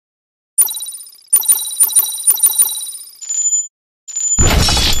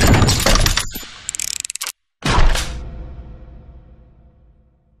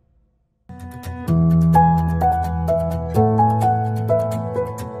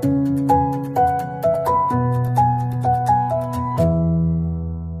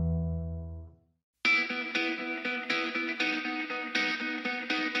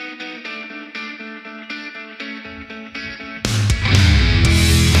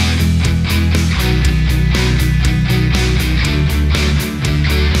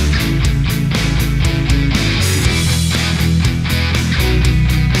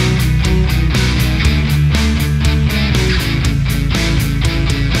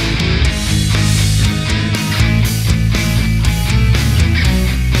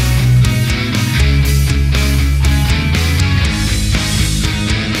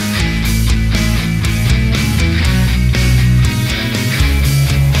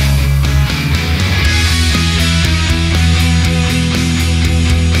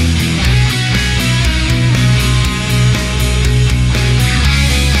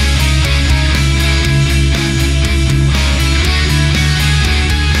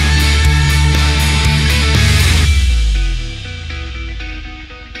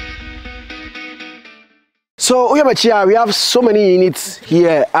So, we have so many units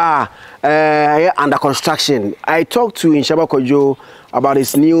here under construction. I talked to Nhyiraba Kojo about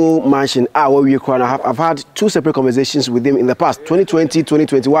his new mansion. Where we I've had two separate conversations with him in the past, 2020,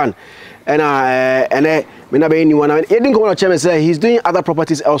 2021. And he's doing other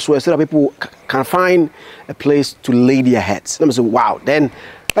properties elsewhere so that people can find a place to lay their heads. Let me say, wow. Then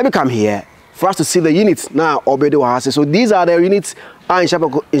let me come here for us to see the units now. So these are the units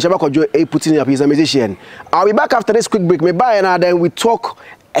Nhyiraba Kojo putting up. He's a musician. I'll be back after this quick break. And then we talk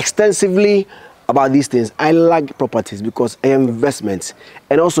extensively about these things. I like properties because investments,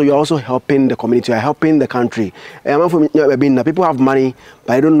 and also you're also helping the community, you're helping the country. People have money,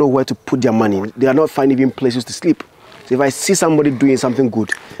 but they don't know where to put their money. They are not finding even places to sleep. So if I see somebody doing something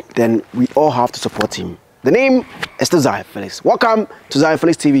good, then we all have to support him. The name is Zionfelix. Welcome to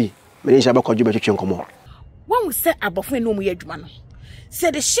Zionfelix TV. My name is Nhyiraba Kojo. When we say above no more man, say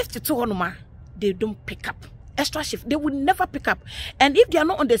the shift to Honoma, they don't pick up. Extra shift, they will never pick up. And if they are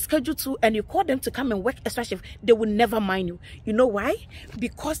not on the schedule too, and you call them to come and work extra shift, they will never mind you. You know why?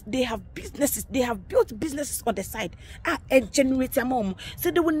 Because they have businesses, they have built businesses on the side. And generate a mom.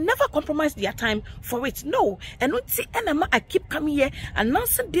 So they will never compromise their time for it. No. And I keep coming here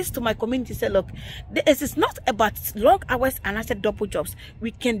announcing this to my community. Say, look, this is not about long hours and I said double jobs.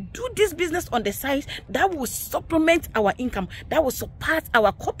 We can do this business on the side that will supplement our income, that will support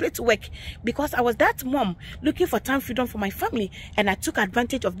our corporate work. Because I was that mom looking for time freedom for my family, and I took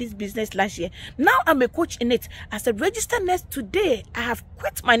advantage of this business last year. Now I'm a coach in it. As a registered nurse today, I have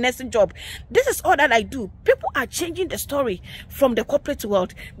quit my nursing job. This is all that I do. People are changing the story from the corporate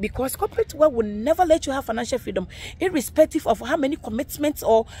world, because corporate world will never let you have financial freedom, irrespective of how many commitments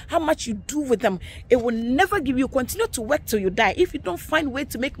or how much you do with them. It will never give you. Continue to work till you die. If you don't find way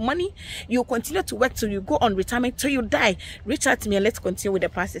to make money, you continue to work till you go on retirement, till you die. Reach out to me and let's continue with the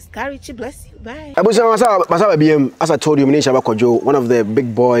process. God bless you. Bye. As I told you, Nhyiraba Kojo, one of the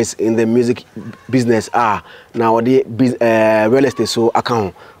big boys in the music business now the real estate. So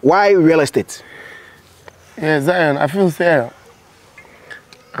account. Why real estate? Yeah, Zion, I feel say.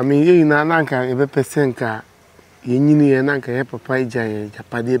 I mean, you na nanka ebe percent ka yenyini ye nanka ye papa ija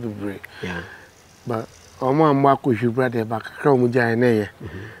japade bebre. Yeah. But omo amwa ko hwibra de ba kakra omo jan na ye.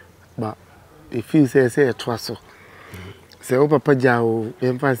 But if feel say e to aso. Say o papa ja o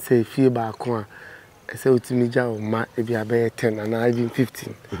emfa say fie ba ko a say utimija o ma e bia be 10 and even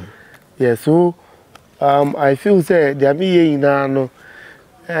 15. Yeah, so I feel say there be ye ina no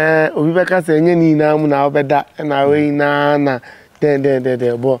obi beka say enye ni na mu na obeda na we na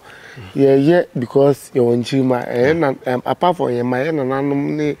there but yeah because you want you ma apart from ye ma ye na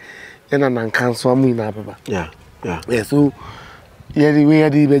nanom ni ye na nankanso amu ina baba. Yeah, so yeah the way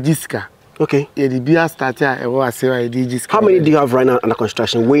the Jessica. Okay. Yeah, the beer starter I was say Jessica. How many do you have right now under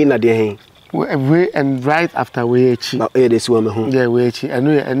construction? Where na there? Way and right after Wechi. Yeah, Wechi. I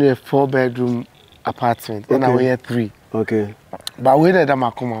know a 4-bedroom apartment. Okay. And I wear 3. Okay. But we did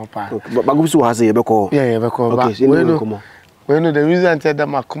that come pa. But Bagusu has a beko. Yeah, beko. Okay. We know the reason that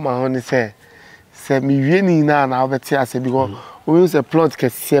that come on is say me really na obeti ase because we use a plot ke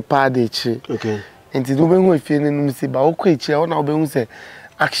se pa de chi. Okay. And ti do be hu efie nenu si ba o kwa chi e ona obe hu say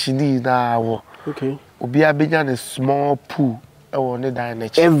actually na wo. Okay. Obi abenya the small pool.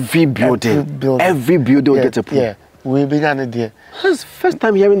 Every building will get a pool. Yeah, we began it there. That's first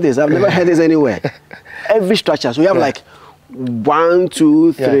time hearing this. I've never heard this anywhere. Every structure. So we have like 1,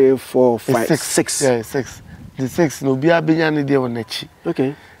 2, 3, 4, 5, 6. Yeah, 6. The 6 no be a began there on nechi.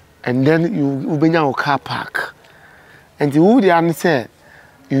 Okay. And then you began a car park. And the wood and say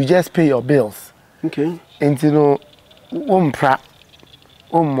you just pay your bills. Okay. And you know mobe.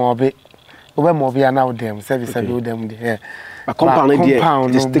 Over mobe now them service them there. A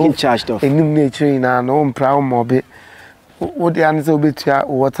compound is taking charge of. In nature in an own proud mob. What the answer will be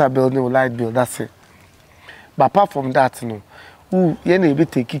water building, light bill, that's it. But apart from that, no, who be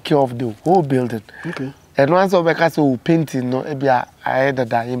taking care of the whole building. Okay. And once over castle painting, no, it be a either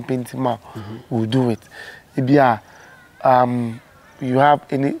that in painting will do it. It be a you have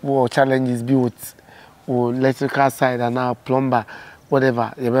any challenges built or electrical side and now plumber,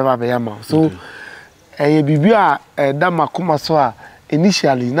 whatever, you ever be a so. Bibia dama kuma so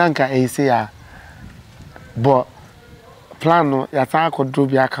initially nanka say but plan no ya ta control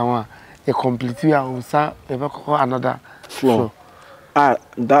bia kan wa e complete ya usa e be another floor.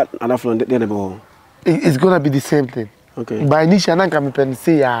 That another floor there it's going to be the same thing. Okay. But initially nanka me pen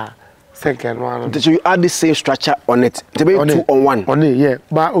say second one. So you add the same structure on it. To be 2 on 1. On it, yeah.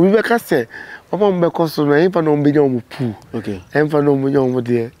 But we be say omo mbe cost no e fa no mbe nyamu pool. Okay. E fa no mbe nyamu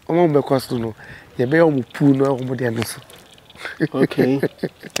there. Omo mbe cost no ye be omo pool no omo there no so. Okay,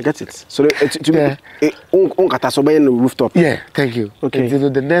 I get it. So on rooftop. Yeah, thank you. Okay.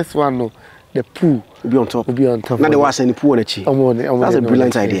 The next one, no, the pool will be on top. Will be on top. Now the was any pool on the chi. That's a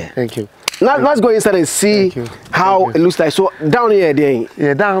brilliant idea. Thank you. Now let's go inside and see how it looks like. So down here, there.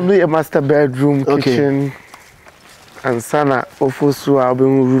 Yeah, down here, master bedroom, kitchen, and sana ofosu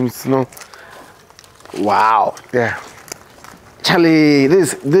album rooms. No. Wow. Yeah. Charlie,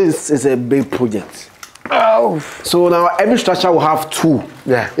 this is a big project. Oh. So now every structure will have 2.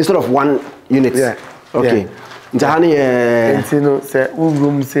 Yeah. Instead of 1 unit. Yeah. Okay. Jahani, and you know, say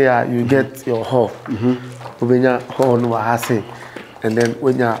room say you get your hall. Ubenya hall no hase. And then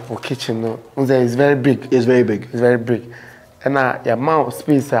when your kitchen no, it's very big. It's very big. It's very big. And your amount of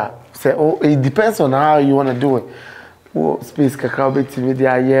space say it depends on how you want to do it. What space kakao bit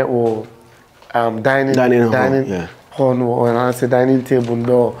media or dining hall, hall or I say dining table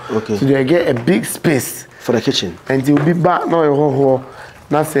no. Okay. So you get a big space for the kitchen. And you'll be back now your hall.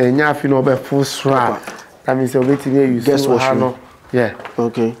 Now say nyafi no be full strap. That means you're waiting here. You guess washroom. Yeah.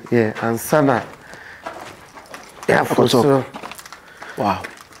 Okay. Yeah, and sana. Yeah, for sure. Wow,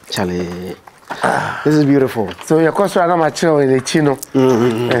 Charlie, this is beautiful. So your course right now, my chill in the chino.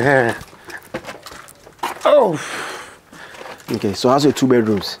 Oh. Okay, so how's your 2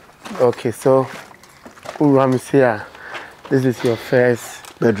 bedrooms? Okay, so Uramis here. This is your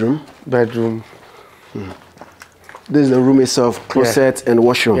first bedroom. This is the room itself, closet and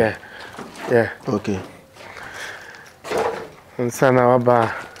washroom. Yeah. Yeah. Okay. And sana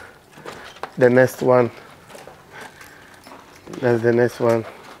about the next one. That's the next one.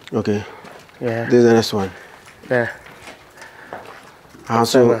 Okay. Yeah. This is the next one. Yeah.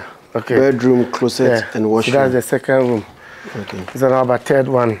 So okay. Bedroom, closet, and washroom. So that's the second room. Okay. This is about 3rd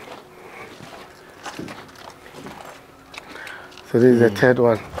one. So this is the 3rd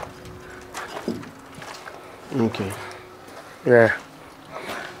one. Okay. Yeah.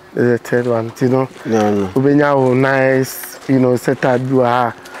 This is the 3rd one. You know. No. Ubenya nice. You know, set up do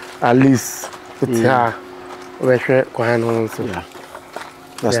at least. Yeah. Yeah.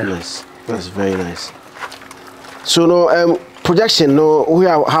 That's nice. That's very nice. So no projection no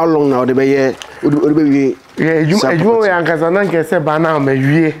how long now the be you can say by now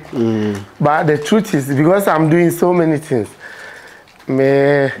but the truth is because I'm doing so many things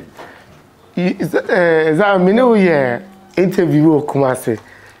me interview Kumasi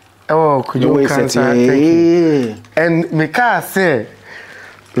Kojo cancer and me can say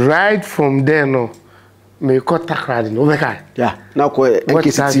right from there no me cut takradi no beka yeah now ko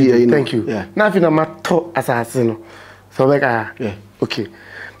NKCT thank you yeah now fina mato assassin no so beka yeah okay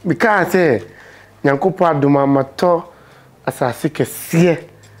because say nyankopo adoma mato assassin kese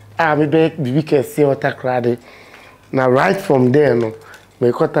me be bibi kese o takradi now right from there no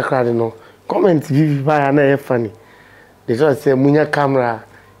me cut takradi no comment bibi ba na e funny they just say munya camera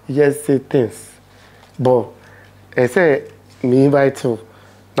you just say things but I say me invite to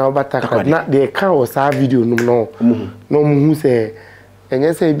now but na they can was our video no who say and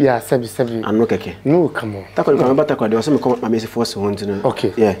you say be a sebi and no keke no come on takwadi come batakwa they was me come my force want no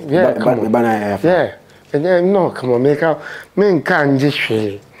okay yeah yeah and then no come on make out me can just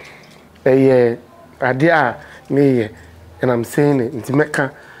share idea me and I'm saying it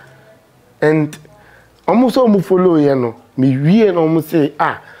meka and almost follow you know me we and almost say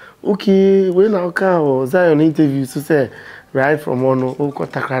okay when I can Zion interview so say right from one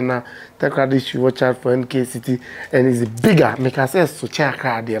takrana should watch out for NKCT and it's bigger make us say so check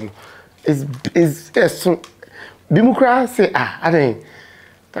them is so bimukra say I think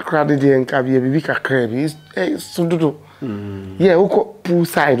takrana dey nka be kakra be is so do yeah pool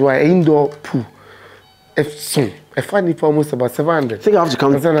side why indoor pool I find it for almost about 700. I think I have to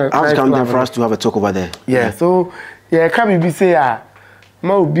come there for us to have a talk over there. Yeah, so yeah can be say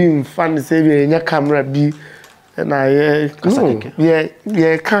ma be fun say be camera be and I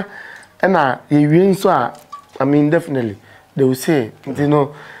can and you win so I mean definitely they will say you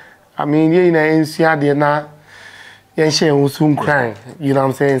know I mean you know in see there na yen share soon crying you know what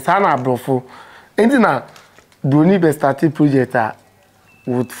I'm saying sana brofo and na Bruni be started project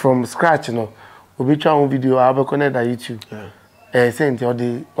with from scratch you know we try one video I will connect that YouTube send or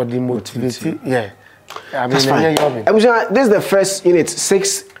the motivate yeah I mean this is the first unit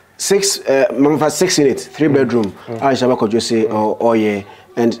 6 units 3 bedroom Nhyiraba Kojo say oh yeah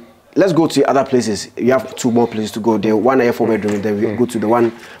and let's go to other places you have 2 more places to go there 1 here 4 bedroom then we go to the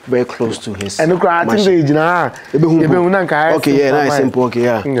one very close to his and I think okay yeah nice simple okay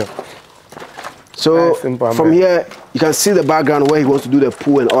yeah so from here you can see the background where he wants to do the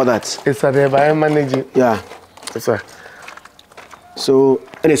pool and all that it's a by managing yeah it's a so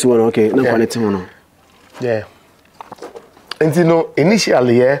anyone okay no quality one yeah And you know,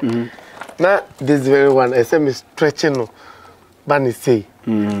 initially, yeah, now this very one, I say me stretching no, but say,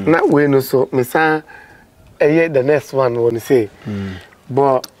 now we no so me say, the next one want to say,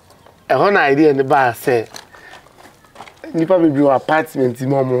 but a whole idea in the bar say, you probably do apartment in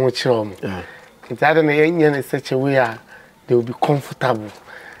more charm. It's either in such a way they will be comfortable.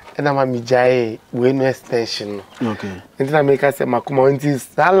 And I'm a jay way no extension. Okay. And then I make us say, my communities,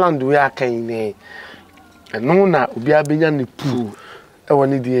 that land we are kind. And no, na ubi abinya ni pool. I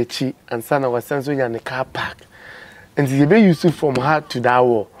want the chi and son of a sense in the car park. And the be used from her to that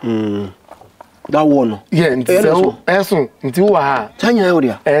wall. That one. Yeah, and so until Tanya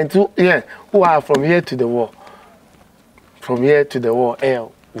area. and to yeah, who are from here to the wall. From here to the wall, air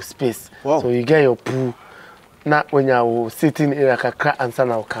with space. Wow. So you get your pool. Not when you're sitting in a car and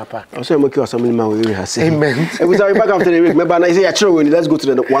son of a car park. I'm saying, okay, something man will have said. Amen. We are back after the week. Remember, I say, let's go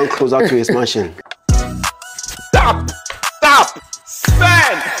to the one closer to his mansion. Tap,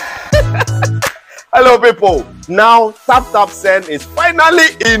 send. Hello, people. Now, Tap Send is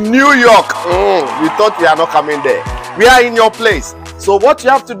finally in New York. You thought we are not coming there. We are in your place. So what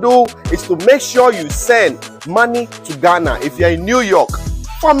you have to do is to make sure you send money to Ghana. If you are in New York,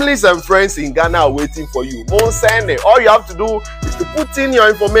 families and friends in Ghana are waiting for you. Won't send it. All you have to do is to put in your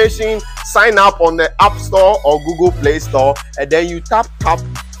information, sign up on the App Store or Google Play Store, and then you tap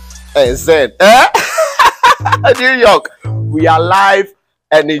and send. New York, we are live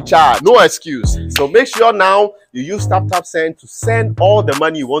and in charge. No excuse. So make sure now you use Tap Send to send all the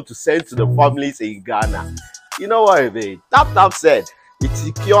money you want to send to the families in Ghana. You know what I mean? Tap Send. It's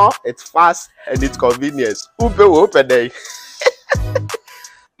secure, it's fast, and it's convenient. Open day.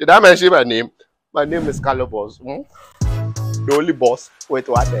 Did I mention my name? My name is Celeb. The only boss. Wait,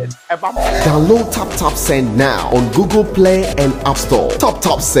 what then? Download Tap Send now on Google Play and App Store.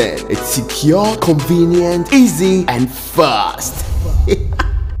 Tap Send. It's secure, convenient, easy, and fast.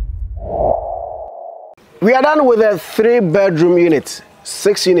 We are done with a 3-bedroom unit,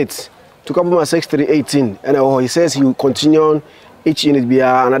 6 units. To couple my 6, 3, 18. And he says he will continue on each unit be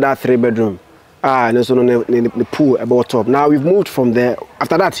another 3-bedroom. And also the pool about top. Now we've moved from there.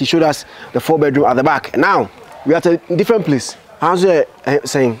 After that, he showed us the 4-bedroom at the back. And now we are at a different place. How's you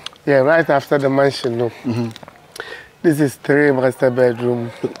saying? Yeah, right after the mansion. No. This is 3 master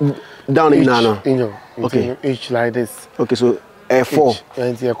bedroom. Down in Nano. Okay. Each like this. Okay, so 4.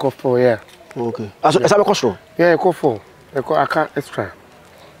 And you go 4, yeah. Okay. So is that a cost? Yeah, you go 4. I can't extra.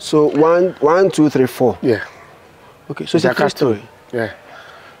 So 1, 2, 3, 4. Yeah. Okay, so it's a 3-story. Yeah.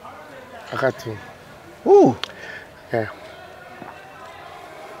 I got 2. Oh. Yeah.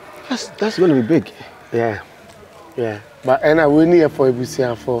 That's going to be big. Yeah. Yeah. But and I will need for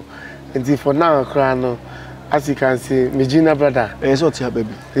a for until for now, as you can see, my junior brother. It's what here, baby.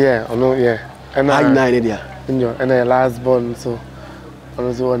 Yeah, I know, yeah. And I 9 there. And I last born, so I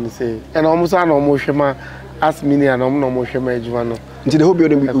also want to say. And almost I know more ask me and I'm no more shema. Until the whole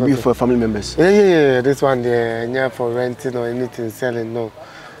building will be for family members. Yeah. This one there, not for renting or anything, selling, no.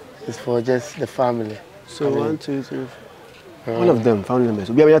 It's for just the family. So 1, 2, 3, 4. All of them, family members.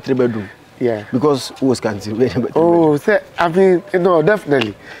 We have a 3-bedroom. Yeah. Because who was canceling? Oh, say, I mean, no,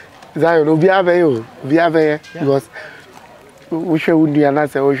 definitely. Zion, we have a because we should do an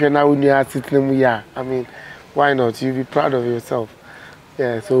answer, we should now do sitting here. I mean, why not? You be proud of yourself.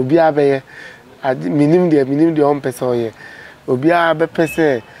 Yeah, so we have a minimum the own person here. We have a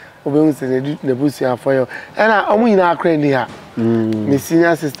person who will say the boost for you. And I'm in our crane here. My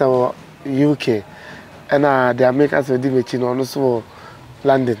senior sister UK. And they are makers of the machine on also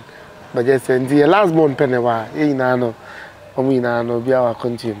London. But just the last month pennewa, be our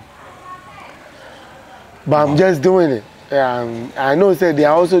country. But I'm just doing it. I know say they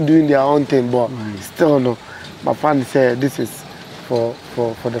are also doing their own thing, but still no. My friend said this is for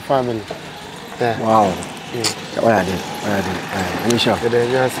the family. Yeah. Wow. Yeah. What are they? Let me show.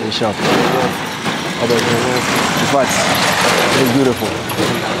 It's beautiful.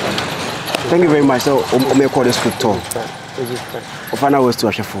 Thank you very much. So, I may call this quick tour. Final ways to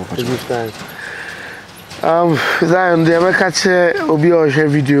a chef. Zion, the catch Obi or share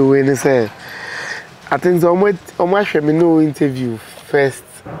video when they say, I think so much me no interview first.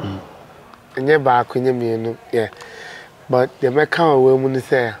 And you're back when you yeah. But the may come away when they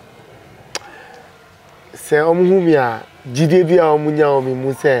say, Omumia, GDB or Munya,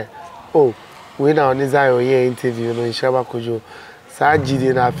 me say, oh, we now desire your interview in Nhyiraba Kojo. So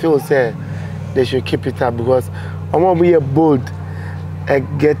I feel say they should keep it up because I want to be bold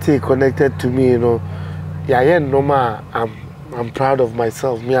and get it connected to me, you know. Yeah, normal. I'm proud of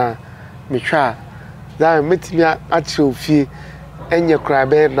myself. Me try. That makes me actually feel and you cry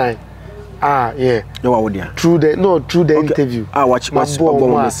bad night. Ah, yeah. No, what would through the interview. Ah, watch Mercy,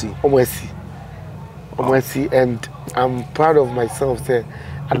 and I'm proud of myself. Say,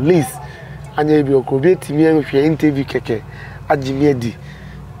 at least, I need to create me interview keke. Ajimedi,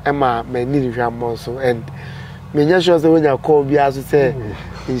 Emma, my need also, and me just sure when you call me as say,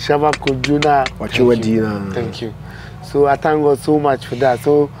 Nhyiraba Kojo na. What you were doing? Thank you. So I thank God so much for that.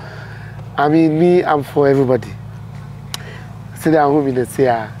 So, I mean, I'm for everybody. Sit down home in the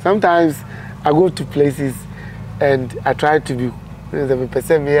say. Sometimes I go to places and I try to be. There's a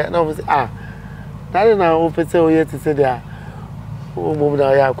person here, and I say, that is now person here to say there. Oh, mom,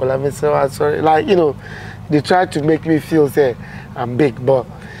 now yeah, sorry. Like they try to make me feel say I'm big, but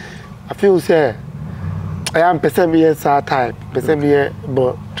I feel say I am person here sad time, person here,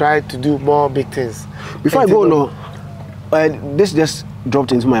 but try to do more big things. Before I go no, this just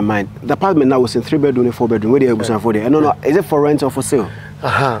dropped into my mind. The apartment now was in 3-bedroom, 4-bedroom. Where they are for there? No, is it for rent or for sale?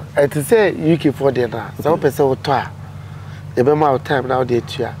 And to say UK for there now, some person will try. The amount of time now they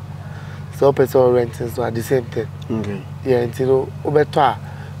try. Some person will rent so at the same thing. Okay. Yeah, until over try.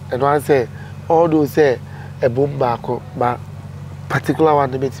 And one say all those say a boom back, but particular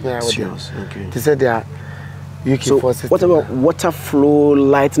one they make me out. Okay. They say they are UK so for system. What about water flow,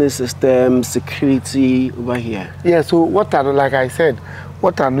 lighting system, security over here? Yeah, so water, like I said,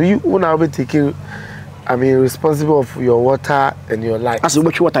 water, you will be taking, responsible of your water and your light. As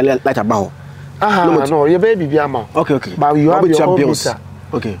much water light about? No, your baby be amount. Okay. But you have your own bills. meter.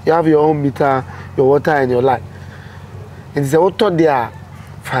 Okay. You have your own meter, your water and your light. And the water there,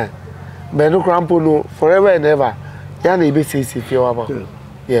 fine. But no crampo no forever and ever. You need to be safe if you have.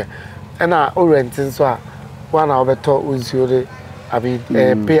 Yeah. And I renting so. One hour talk with you,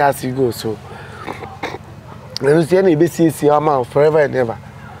 pay as you go. So, you see any business amount forever and ever.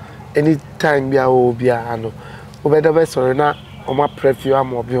 Anytime be a will be a no. Over the best or not, or my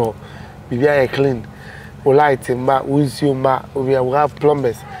perfume or be a clean. We light him back, we will have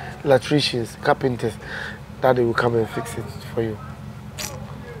plumbers, electricians, carpenters that they will come and fix it for you.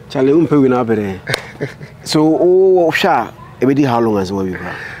 Charlie, we now be so, sure, every how long as well you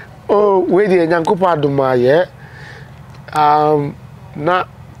have? Oh, we the Nyankopa Duma, yeah. Na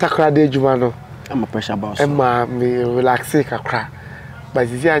takrade jumano. I'm a pressure boss. Emma me relax kakra. But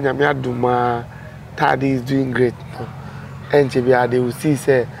you see, Nyame Duma, Tadi is doing great. And they will see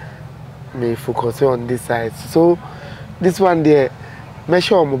say me focus on this side. So this one there, make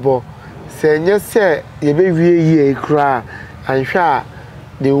sure mo say yes say you be we cry and sure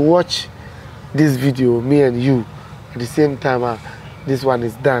they watch this video, me and you at the same time. This one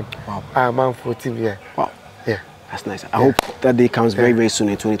is done. Wow. I'm on 14 here. Wow. Yeah. That's nice. I hope that day comes very, very soon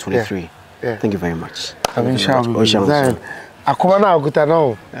in 2023. Yeah. Thank you very much. I mean, I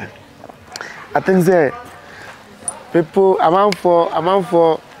think that people, I'm for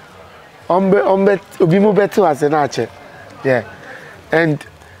Obimu better as an archer. Yeah. And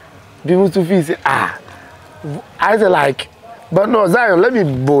people to feel say, I say like, but no, Zion, let me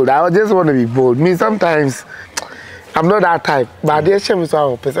be bold. I just want to be bold. Me sometimes I'm not that type, but there's some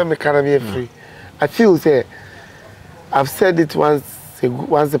person me can't be free. I feel say I've said it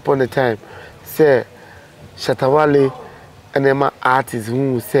once upon a time. Say Shatawale and Emma artists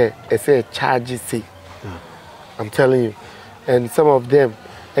who say charges say. I'm telling you, and some of them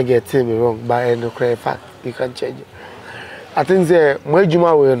I get me wrong, but I no cry fact you can change it. I think say my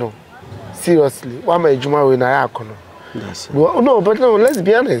Juma we no seriously. Why my Juma we na yakono? Yes. No, but no. Let's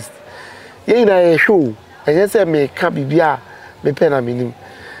be honest. You na show. And yes, I may can't be beer, me pen a minimum.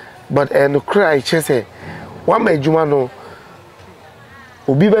 But and cry, she say, one may Jumano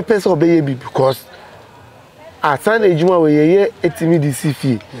will be my person baby because I signed a Juma where ye 80 me the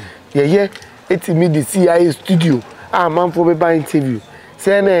CFE. Ye 80 me the CIA studio. Ah, man for me by interview.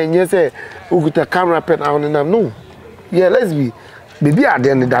 Say, and yes, who got a camera pen on and I'm no. Yeah, let's be. Baby, I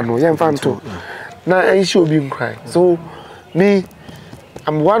didn't know. Young fan too. Now I should be crying. So, me,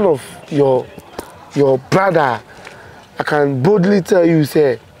 I'm one of your brother. I can boldly tell you,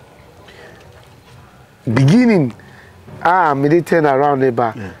 say, beginning, me turn around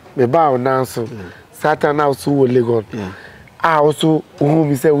neighbor, me bow now so, Satan also will legon. I also,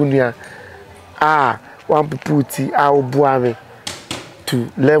 whom say, Unia, one puputi, I will boame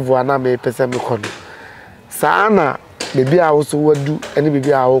to level and I may person me con. Sana, maybe I also would do any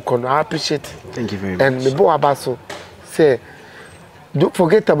baby I will con. I appreciate it. Thank you very much. And me bow abaso say, don't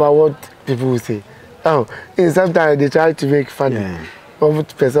forget about what people will say. Oh, and sometimes they try to make funny. One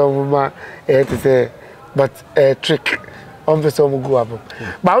person to say, but a trick. One person will go up.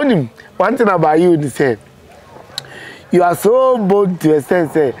 But one thing about you is say, you are so bold to a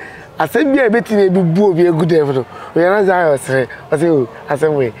sense. Say, I said, be a bit in a boo, be a good devil. We are not say, I say,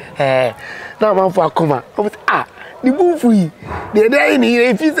 way. Now, man, for a coma. The boo free. They're there in here.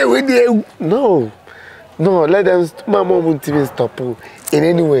 If you say, we did, no, let them, my mom won't even stop in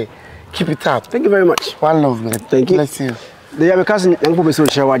any way. Keep it up. Thank you very much. One love, man. Thank you. Bless you. The other cousin, young people, so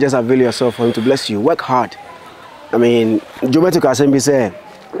shall just avail yourself for him to bless you. Work hard. I mean, Jometic Assembly say,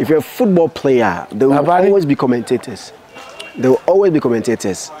 if you're a football player, there will always be commentators. There will always be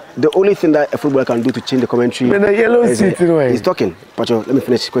commentators. The only thing that a footballer can do to change the commentary is talking. Pacho, let me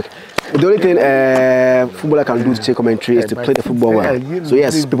finish quick. The only thing a footballer can do to change commentary is to play the football well. So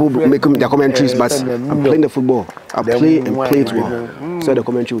yes, people make their commentaries, but I'm playing the football. I'll play and play it well. So the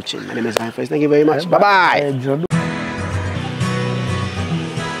commentary will change. My name is Zionfelix. Thank you very much. Bye-bye.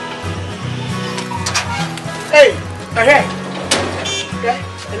 Hey!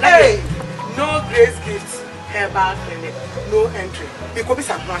 No grace gifts, herbal clinic, no entry. Because it's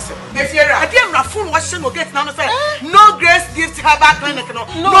a massive. If you're a damn full washing will get now, no grace gifts, herbal clinic,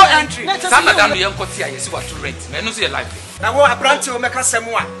 no entry. Some of them young Cotia is what to rent. Men no see a life. Now, what a branch will make us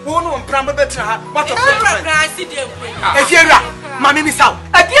some one. Who know Prambo better? What a if you're Mammy Miss out.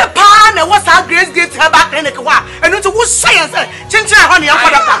 A dear pan, and what's our grace gifts, herbal clinic, and into whose science, Chincha, honey,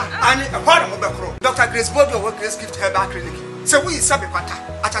 and a part of Dr. Grace Bodo will grace gift herbal clinic. So we sabi kwata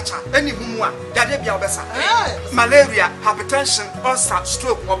achacha any mumwa dade bia obesa malaria hypertension ulcer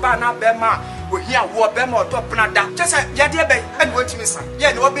stroke oba na bema we here wo bema odo pnada just yade be and want me san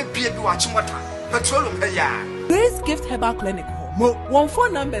ye no be bia bi wa chimota petroleum be ya Grace Gift Herbal Clinic Mo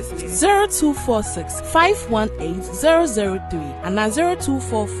 14 numbers 0246 518 003 and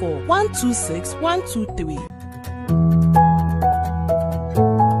 0244 126 123